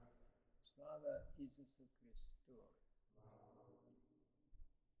Slava Isusu Christus.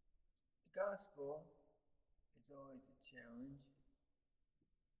 The gospel is always a challenge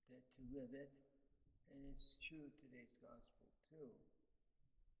to live it, and it's true of today's gospel too.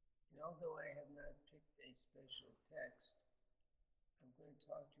 And although I have not picked a special text, I'm going to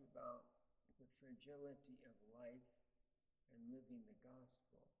talk to you about the fragility of life and living the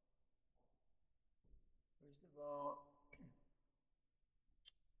gospel. First of all,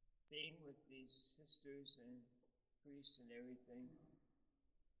 being with these sisters and priests and everything,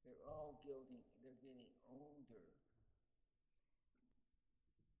 they're all getting older.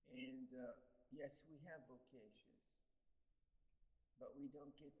 And yes, we have vocations, but we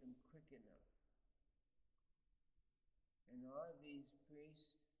don't get them quick enough. And a lot of these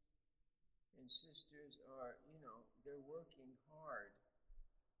priests and sisters are, they're working hard.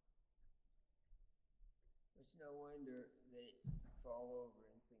 It's no wonder they fall over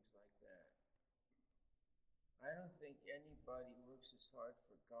and things like that. I don't think anybody works as hard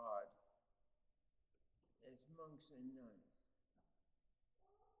for God as monks and nuns.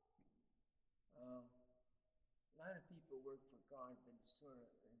 A lot of people work for God, but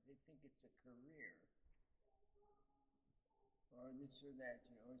they think it's a career, or this or that,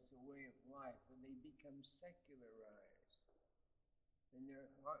 or it's a way of life, and they become secularized. And their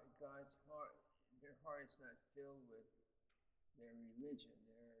heart is not filled with their religion.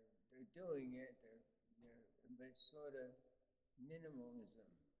 They're doing it, but it's sort of minimalism.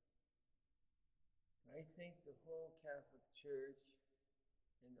 I think the whole Catholic Church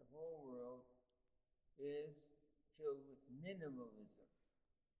and the whole world is filled with minimalism.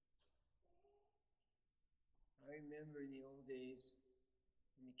 I remember in the old days,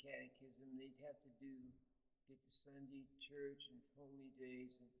 in the catechism, they'd have to get the Sunday church and holy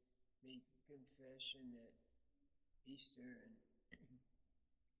days and make confession at Easter, and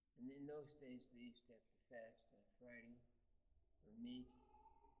in those days they used to have to fast on Friday or meat.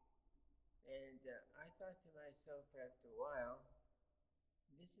 And I thought to myself after a while,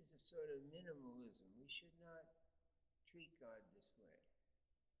 this is a sort of minimalism. We should not treat God this way.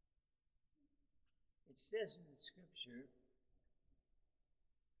 It says in the scripture,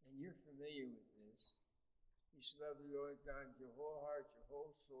 and you're familiar with this, you should love the Lord God with your whole heart, your whole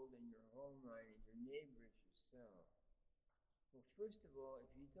soul, and your whole mind, and your neighbor as yourself. Well, first of all,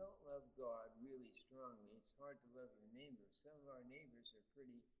 if you don't love God really strongly, it's hard to love your neighbor. Some of our neighbors are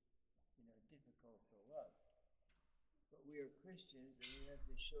pretty, difficult to love. But we are Christians, and we have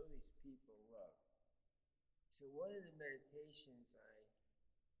to show these people love. So one of the meditations I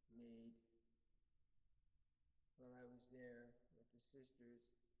made while I was there with the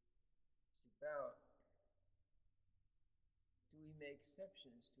sisters is about, do we make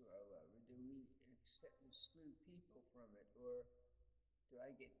exceptions to our love, or do we exclude people from it, or do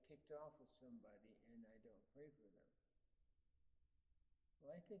I get ticked off with somebody and I don't pray for them?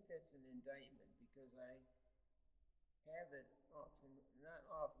 Well, I think that's an indictment, because I haven't not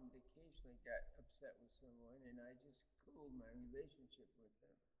often, but occasionally got upset with someone and I just cooled my relationship with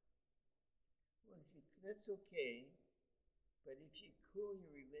them. Well, that's okay, but if you cool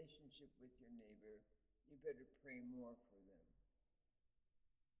your relationship with your neighbor, you better pray more for them.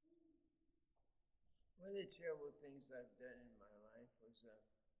 One of the terrible things I've done in my life was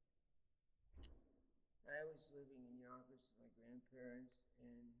I was living in Yonkers with my grandparents,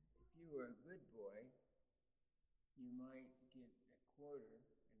 and if you were a good boy, you might get a quarter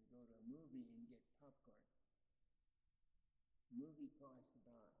and go to a movie and get popcorn. A movie cost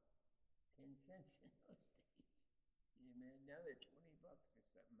about 10 cents in those days. Man, now they're $20 or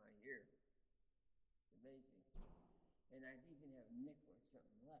something, I hear. It's amazing. And I'd even have a nickel or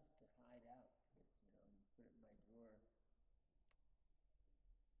something left to hide out with, and put it in my drawer.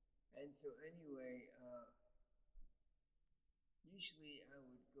 And so anyway, usually I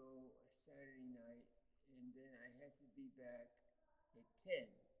would go a Saturday night, and then I had to be back at 10.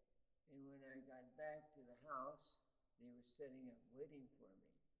 And when I got back to the house, they were setting up waiting for me.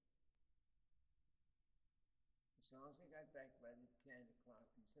 As long as I got back by the 10 o'clock,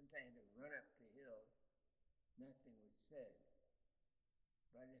 and sometimes I had to run up the hill, nothing was said.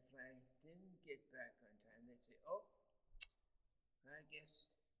 But if I didn't get back on time, they'd say, oh, I guess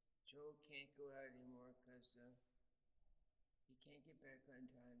Joe can't go out anymore because he can't get back on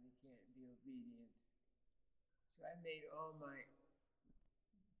time, he can't be obedient. So I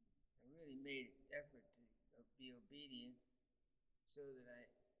really made an effort to be obedient so that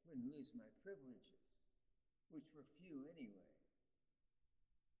I wouldn't lose my privileges, which were few anyway.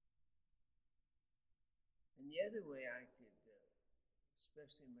 And the other way I could,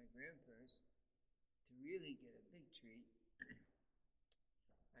 especially my grandparents, to really get a big treat,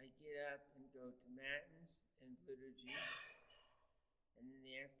 I'd get up and go to Matins and liturgy, and in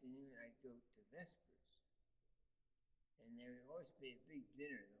the afternoon I'd go to Vespers. And there would always be a big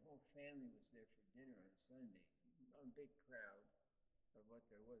dinner. The whole family was there for dinner on Sunday. A big crowd of what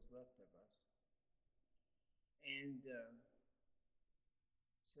there was left of us. And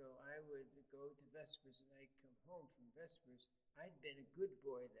so I would go to Vespers, and I'd come home from Vespers. I'd been a good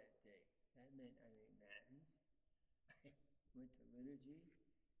boy that day. That meant I made Matins. I went to liturgy,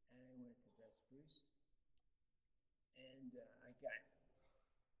 and I went to Vespers. And I got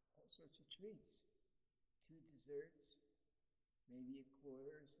all sorts of treats. 2 desserts, maybe a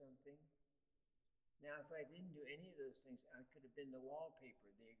quarter or something. Now, if I didn't do any of those things, I could have been the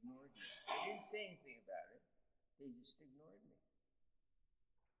wallpaper. They ignored me. They didn't say anything about it. They just ignored me.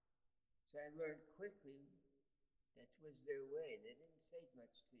 So I learned quickly that was their way. They didn't say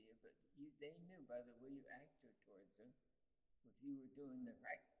much to you, but they knew by the way you acted towards them if you were doing the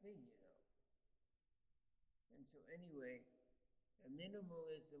right thing, And so anyway,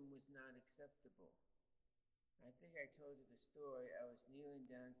 minimalism was not acceptable. I think I told you the story. I was kneeling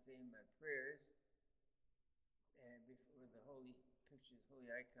down saying my prayers, and before the holy pictures,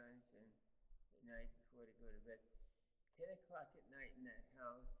 holy icons, and at night before to go to bed. 10 o'clock at night in that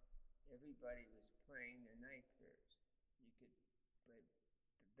house, everybody was praying their night prayers. You could put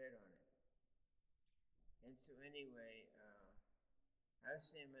bet on it. And so anyway, I was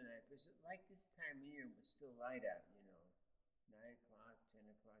saying my night prayers. Like this time of year, it was still light out, 9 o'clock, 10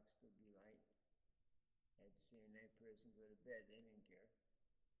 o'clock, still be light. I had to say your night prayers and go to bed. They didn't care.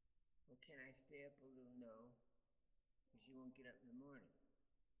 Well, can I stay up a little? No, because you won't get up in the morning.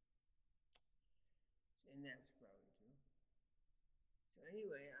 And that was probably true. So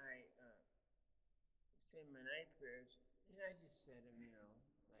anyway, I say my night prayers, and I just said them,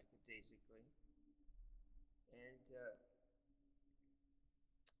 like basically. And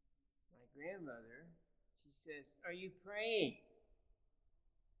my grandmother, she says, "Are you praying?"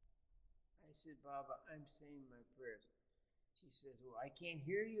 I said, "Baba, I'm saying my prayers." She says, "Well, I can't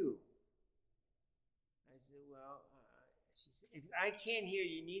hear you." I said, "Well," she said, "if I can't hear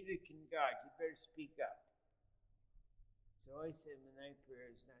you, neither can God. You better speak up." So I said my night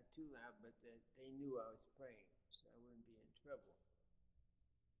prayers, not too loud, but that they knew I was praying, so I wouldn't be in trouble.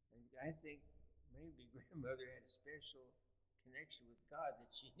 And I think maybe grandmother had a special connection with God that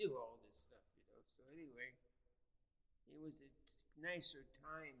she knew all this stuff, So anyway, it was a nicer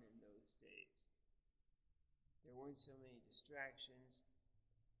time in those days. There weren't so many distractions.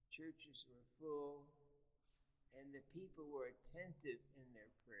 Churches were full, and the people were attentive in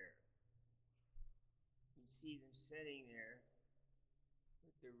their prayer. You'd see them sitting there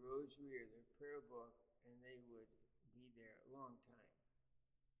with their rosary or their prayer book, and they would be there a long time.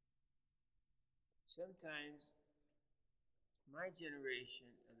 Sometimes, my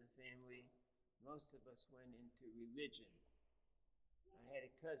generation of the family, most of us went into religion. I had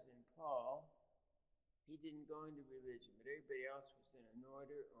a cousin, Paul. He didn't go into religion, but everybody else was in an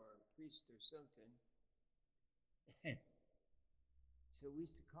order or a priest or something. So we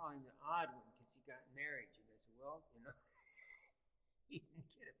used to call him the odd one because he got married. I said, well, he didn't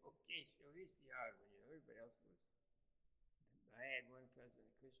get a vocation. He's the odd one, Everybody else was. I had one cousin,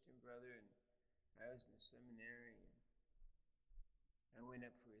 a Christian brother, and I was in the seminary. And I went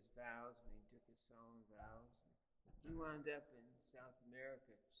up for his vows when he took his solemn vows. He wound up in South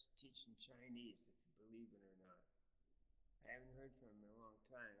America teaching Chinese, if you believe it or not. I haven't heard from him in a long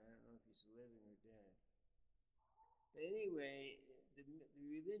time. I don't know if he's living or dead. But anyway, the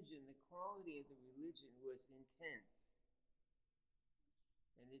religion, the quality of the religion was intense.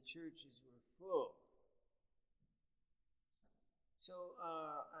 And the churches were full. So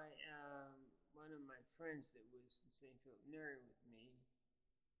one of my friends that was in St. Philip Neri with me,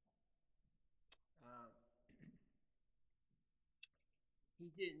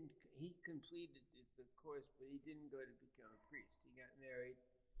 he completed the course, but he didn't go to become a priest. He got married.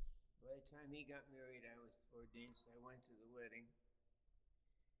 By the time he got married, I was ordained, so I went to the wedding.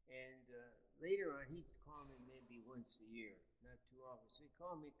 And later on, he'd call me maybe once a year, not too often. So he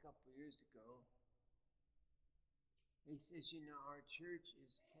called me a couple years ago. He says, our church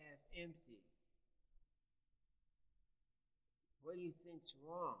is half empty. What do you think's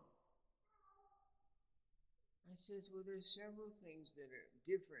wrong? I says, well, there's several things that are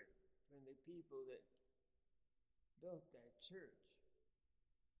different from the people that built that church.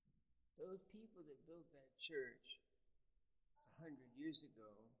 Those people that built that church 100 years ago,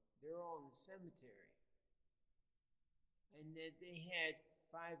 they're all in the cemetery. And that they had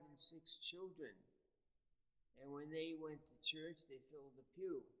 5 and 6 children. And when they went to church, they filled the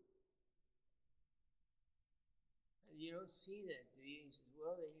pew. And you don't see that, do you? He says,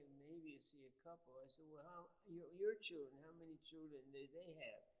 well, maybe to see a couple. I said, well, how your children, how many children do they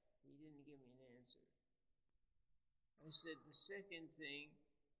have? He didn't give me an answer. I said, the second thing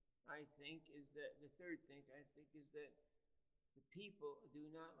I think is that, the third thing I think is that the people do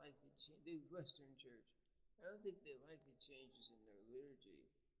not like the Western church. I don't think they like the changes in their liturgy.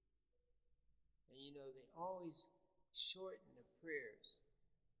 And they always shorten the prayers.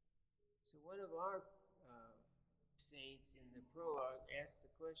 So one of our saints in the prologue asked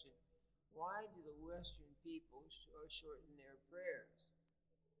the question, why do the Western people shorten their prayers?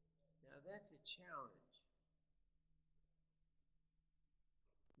 Now that's a challenge.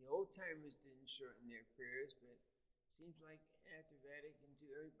 The old timers didn't shorten their prayers, but it seems like after Vatican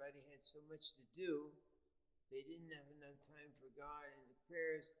II, everybody had so much to do, they didn't have enough time for God, and the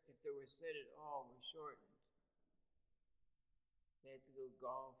prayers, if they were said at all, were shortened. They had to go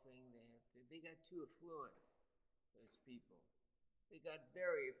golfing, they got too affluent, those people. They got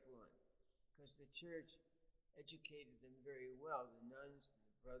very affluent, because the church educated them very well, the nuns and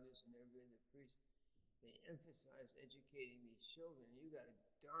the brothers and everybody, the priests. They emphasized educating these children. You got a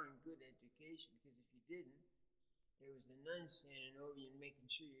darn good education, because if you didn't, there was a nun standing over you and making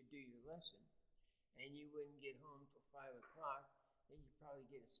sure you do your lesson, and you wouldn't get home till 5 o'clock. Then you'd probably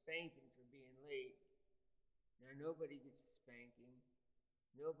get a spanking for being late. Now nobody gets a spanking.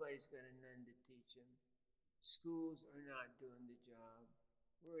 Nobody's got a nun to teach them. Schools are not doing the job.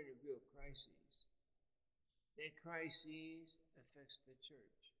 We're in a real crisis. That crisis affects the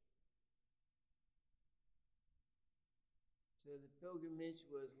church. So the pilgrimage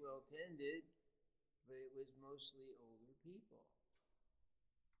was well tended, but it was mostly older people.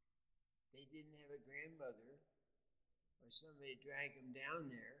 They didn't have a grandmother or somebody drag them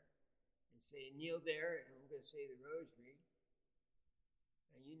down there and say, kneel there and we're going to say the rosary.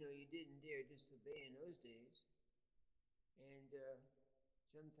 And you didn't dare disobey in those days. And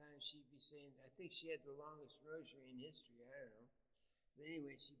sometimes she'd be saying, I think she had the longest rosary in history, I don't know. But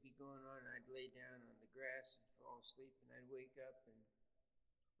anyway, she'd be going on, and I'd lay down on the grass and fall asleep, and I'd wake up. And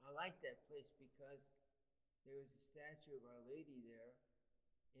I liked that place because there was a statue of Our Lady there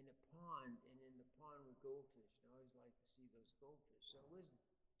in a pond, and in the pond were goldfish. And I always liked to see those goldfish. So it wasn't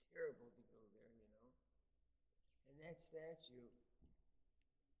terrible to go there, And that statue,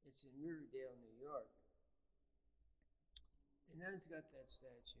 it's in Riverdale, New York. The nuns got that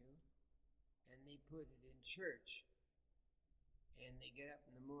statue, and they put it in church. And they get up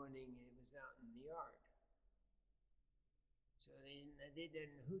in the morning, and it was out in the yard. So they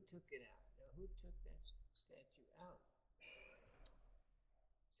didn't know who took it out. Now, who took that statue out?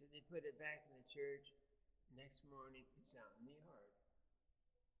 So they put it back in the church. Next morning, it's out in the yard.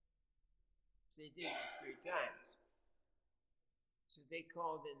 So they did this 3 times. So they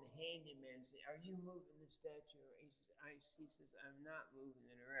called in the handyman and said, are you moving the statue? He says, I'm not moving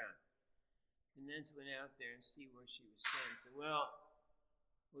it around. The nuns went out there and see where she was standing. Said, well,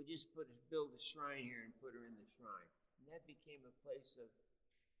 we'll just build a shrine here and put her in the shrine. And that became a place of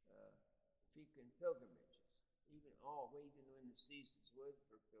frequent pilgrimages, even when the seasons were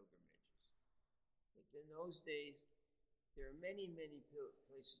for pilgrimages. But in those days, there are many, many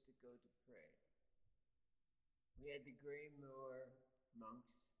places to go to pray. We had the Greymoor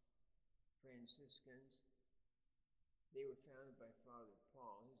monks, Franciscans. They were founded by Father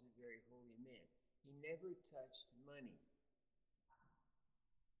Paul. He was a very holy man. He never touched money.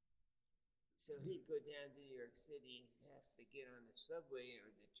 So he'd go down to New York City, have to get on the subway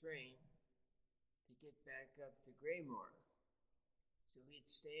or the train to get back up to Greymoor. So he'd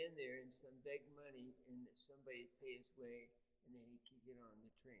stand there and beg money, and somebody would pay his way, and then he could get on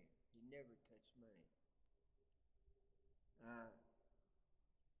the train. He never touched money.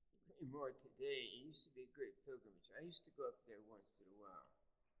 More today, it used to be a great pilgrimage. I used to go up there once in a while,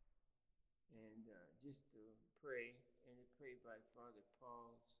 and just to pray, and to pray by Father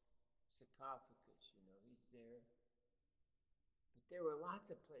Paul's sarcophagus. He's there. But there were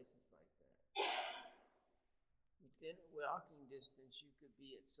lots of places like that. Within walking distance, you could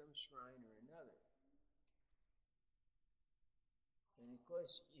be at some shrine or another. And of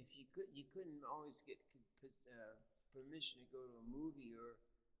course, if you couldn't always get permission to go to a movie,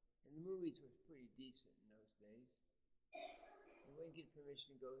 and the movies were pretty decent in those days. You wouldn't get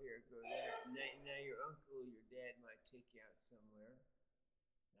permission to go here or go there. Now your uncle or your dad might take you out somewhere.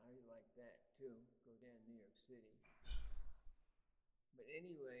 Now you like that too. Go down to New York City. But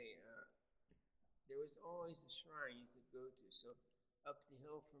anyway, there was always a shrine you could go to. So up the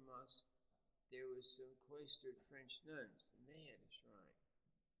hill from us, there was some cloistered French nuns, and they had a shrine.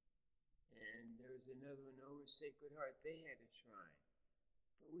 And there was another one over Sacred Heart. They had a shrine.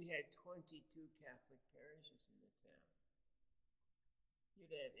 But we had 22 Catholic parishes in the town.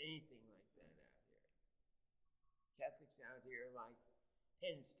 you'd have anything like that out here. Catholics out here are like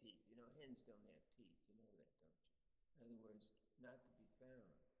hen's teeth. You know, hens don't have teeth. You know that, don't you? In other words, not to be found.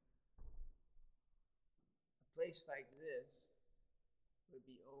 A place like this would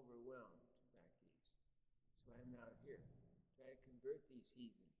be overwhelmed back east. That's why I'm out here. Try to convert these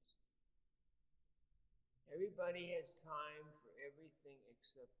heathens. Everybody has time for everything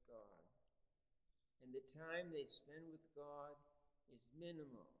except God. And the time they spend with God is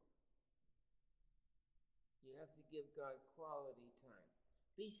minimal. You have to give God quality time.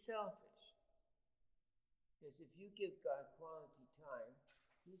 Be selfish. Because if you give God quality time,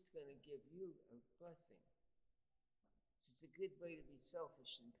 He's going to give you a blessing. So it's a good way to be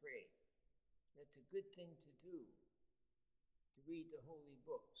selfish and pray. That's a good thing to do, to read the holy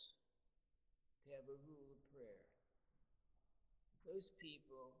books, to have a rule of prayer. Those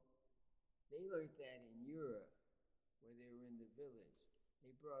people, they learned that in Europe, where they were in the village.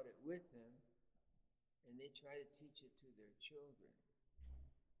 They brought it with them, and they try to teach it to their children.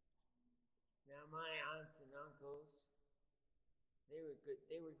 Now, my aunts and uncles, they were good.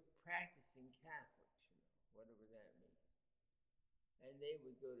 They were practicing Catholics, you know, whatever that means. And they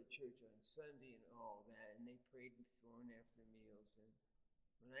would go to church on Sunday and all that, and they prayed before and after meals. And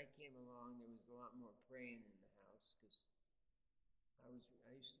when I came along, there was a lot more praying in the house, because I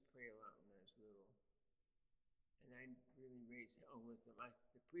used to pray a lot when I was little. And I really raised hell with them.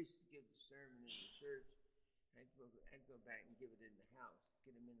 The priest would give the sermon in the church. I'd go back and give it in the house,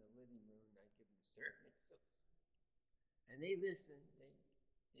 get them in the living room, and I'd give them the sermon. And they listened.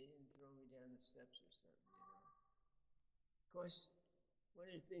 They didn't throw me down the steps or something, you know. Of course,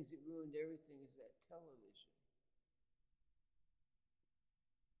 one of the things that ruined everything is that television.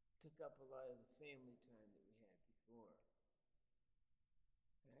 Took up a lot of the family time that we had before.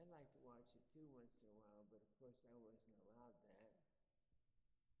 And I'd like to watch it too once in a while, but of course I wasn't allowed that.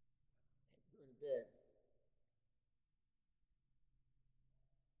 I'd go to bed.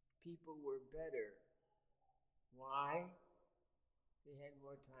 People were better. Why? They had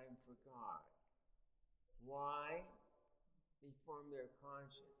more time for God. Why? They formed their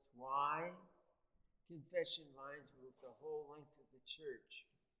conscience. Why? Confession lines were the whole length of the church.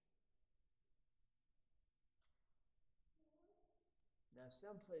 Now,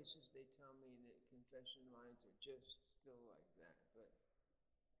 some places they tell me that confession lines are just still like that, but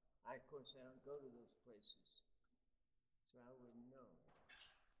of course, I don't go to those places, so I wouldn't know.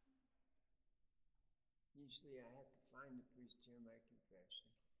 Usually, I have to find the priest to hear my confession.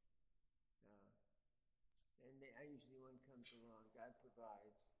 I usually, when comes along, God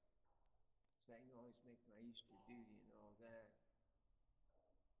provides, so I can always make my Easter duty and all that.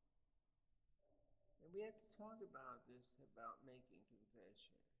 And we have to talk about this, about making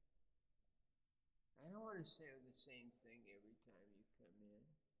confession. I don't want to say the same thing every time you come in.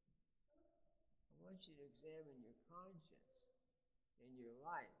 I want you to examine your conscience and your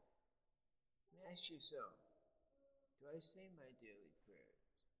life. And ask yourself, do I say my daily prayers?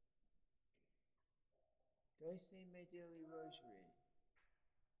 Do I say my daily rosary?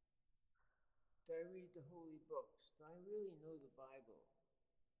 Do I read the holy books? Do I really know the Bible?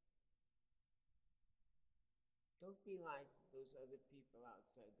 Don't be like those other people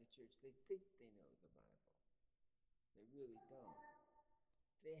outside the church. They think they know the Bible. They really don't.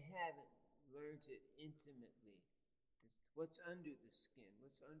 They haven't learned it intimately. What's under the skin,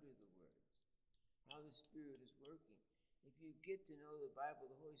 what's under the words, how the Spirit is working. If you get to know the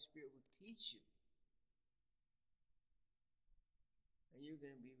Bible, the Holy Spirit will teach you. And you're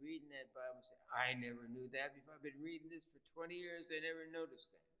going to be reading that Bible and say, I never knew that before. I've been reading this for 20 years. I never noticed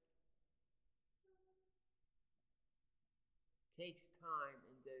that. It takes time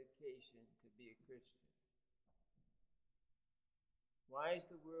and dedication to be a Christian. Why is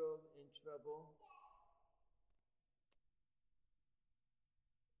the world in trouble?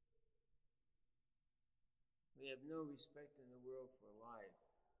 We have no respect in the world for life.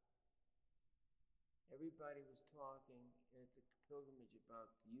 Everybody was talking at the pilgrimage about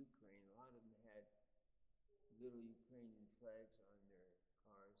the Ukraine. A lot of them had little Ukrainian flags on their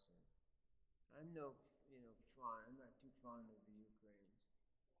cars. And I'm fond. I'm not too fond of the Ukrainians.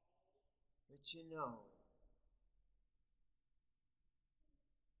 But can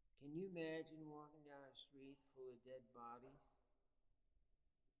you imagine walking down a street full of dead bodies?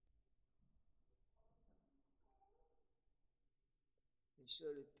 They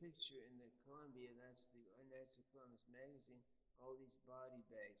showed a picture in the Columbia, that's the Columbus magazine, all these body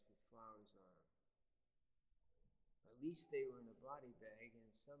bags with flowers on them. At least they were in a body bag, and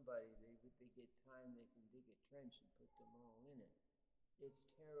if they get time, they can dig a trench and put them all in it. It's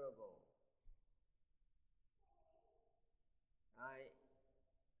terrible.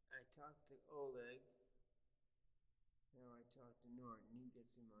 talked to Oleg. Now I talk to Norton. He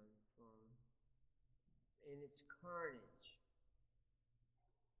gets him on the phone. And it's carnage.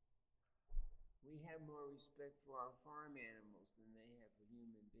 We have more respect for our farm animals than they have for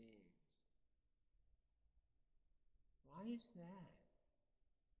human beings. Why is that?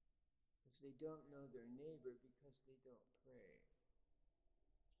 Because they don't know their neighbor, because they don't pray.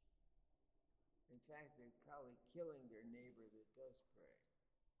 In fact, they're probably killing their neighbor that does pray.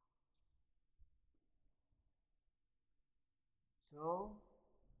 So,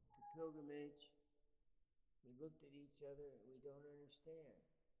 the pilgrimage, we looked at each other and we don't understand.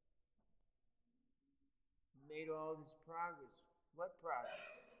 We made all this progress. What progress?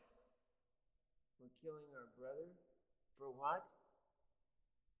 We're killing our brother. For what?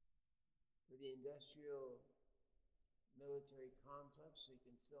 For the industrial military complex so you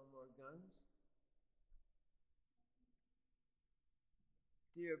can sell more guns?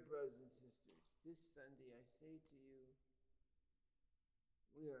 Dear brothers and sisters, this Sunday I say to you,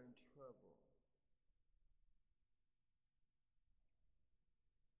 we are in trouble.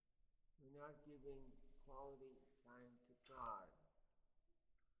 We're not giving quality time to God.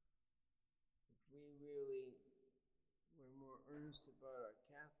 If we really were more earnest about our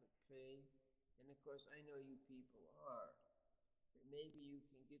Catholic faith, and of course I know you people are, that maybe you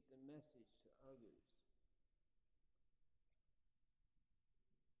can get the message to others.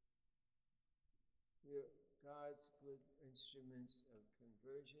 We are God's good instruments of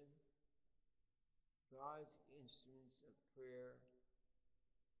conversion, God's instruments of prayer,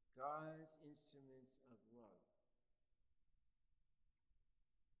 God's instruments of love.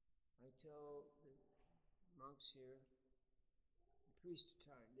 I tell the monks here, the priests are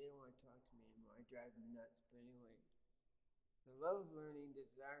tired, they don't want to talk to me anymore, I drive them nuts, but anyway. The love of learning, the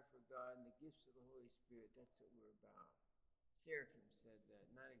desire for God, and the gifts of the Holy Spirit, that's what we're about. Seraphim said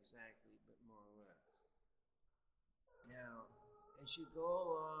that, not exactly, but more or less. Now, as you go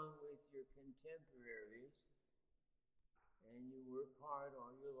along with your contemporaries, and you work hard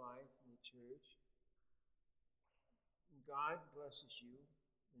all your life in the church, God blesses you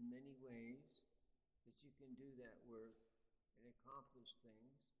in many ways that you can do that work and accomplish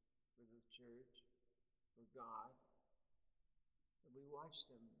things for the church, for God. And we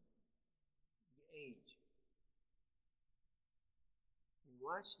watch them age. We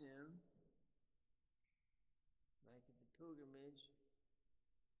watch them, like at the pilgrimage,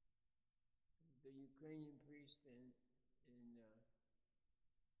 the Ukrainian priest in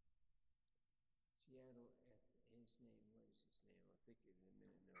Seattle, his name, what is his name? I'll think of it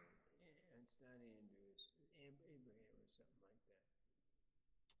in a minute. No, it's not Andrew, it's Abraham or something like that.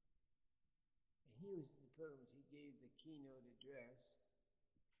 And he was at the pilgrimage, he gave the keynote address.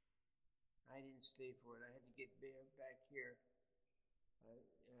 I didn't stay for it, I had to get back here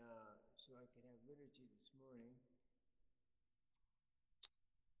so I could have liturgy this morning.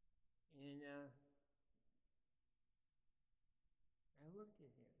 And I looked at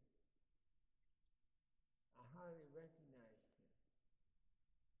him. I hardly recognized him.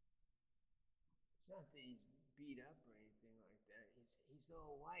 It's not that he's beat up or anything like that. He's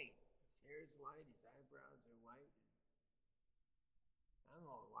all white. His hair is white, his eyebrows are white. I'm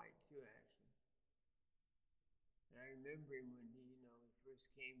all white too, actually. And I remember him when he first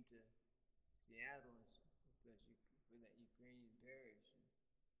came to Seattle for that Ukrainian parish.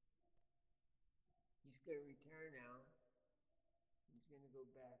 And he's going to retire now. He's going to go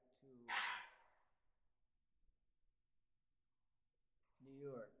back to New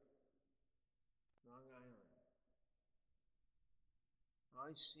York, Long Island.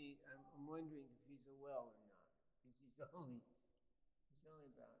 I'm wondering if he's well or not, because he's only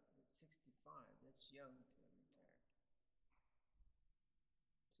about 65. That's young to retire.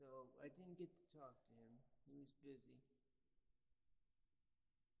 So I didn't get to talk to him. He was busy.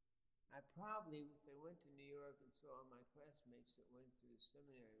 I probably, if I went to New York and saw my classmates that went to the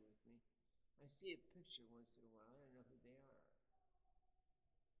seminary with me, I see a picture once in a while. I don't know who they are.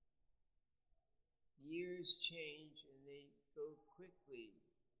 Years change and they go quickly.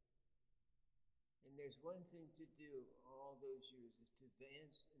 And there's one thing to do all those years is to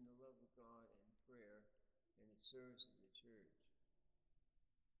advance in the love of God and prayer and the service of the church.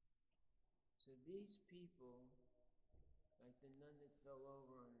 So these people, like the nun that fell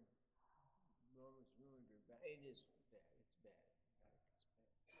over and almost ruined her back, it is bad, it's bad. It's bad.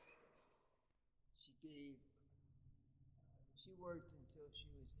 She worked until she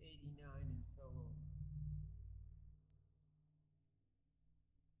was 89 and fell over.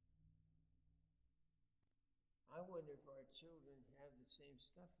 I wonder if our children have the same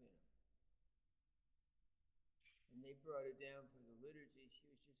stuff in them. And they brought her down for the liturgy. She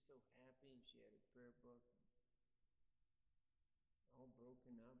was just so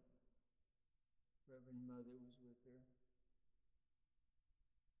broken up. Reverend Mother was with her.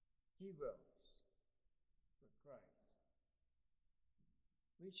 Heroes for Christ.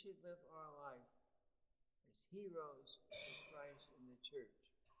 We should live our life as heroes for Christ and the church.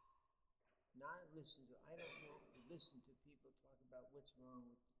 Not listen to, I don't want to listen to people talk about what's wrong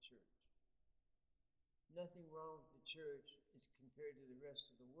with the church. Nothing wrong with the church as compared to the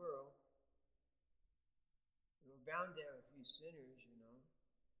rest of the world. We're bound to have a few sinners, you know.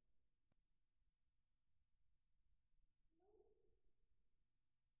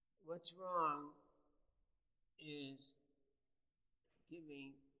 What's wrong is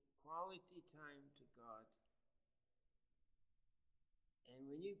giving quality time to God. And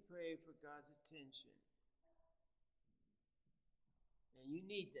when you pray for God's attention, and you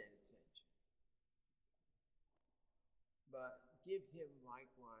need that attention, but give him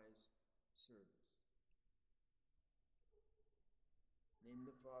likewise service. In the name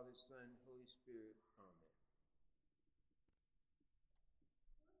of the Father, Son, Holy Spirit. Amen.